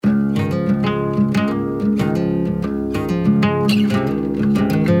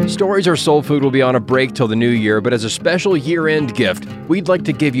Stories or Soul Food will be on a break till the new year, but as a special year-end gift, we'd like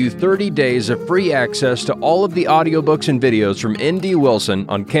to give you 30 days of free access to all of the audiobooks and videos from N.D. Wilson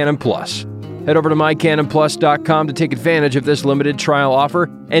on Canon Plus. Head over to mycanonplus.com to take advantage of this limited trial offer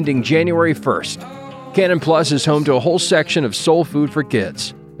ending January 1st. Canon Plus is home to a whole section of soul food for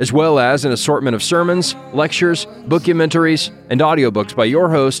kids, as well as an assortment of sermons, lectures, documentaries, and audiobooks by your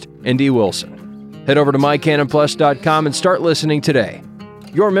host, N.D. Wilson. Head over to mycanonplus.com and start listening today.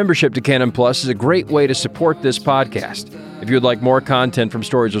 Your membership to Canon Plus is a great way to support this podcast. If you would like more content from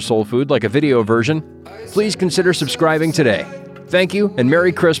Stories of Soul Food, like a video version, please consider subscribing today. Thank you, and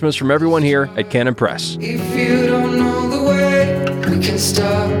Merry Christmas from everyone here at Canon Press. If you don't know the way, we can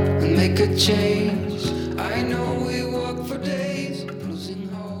stop and make a change.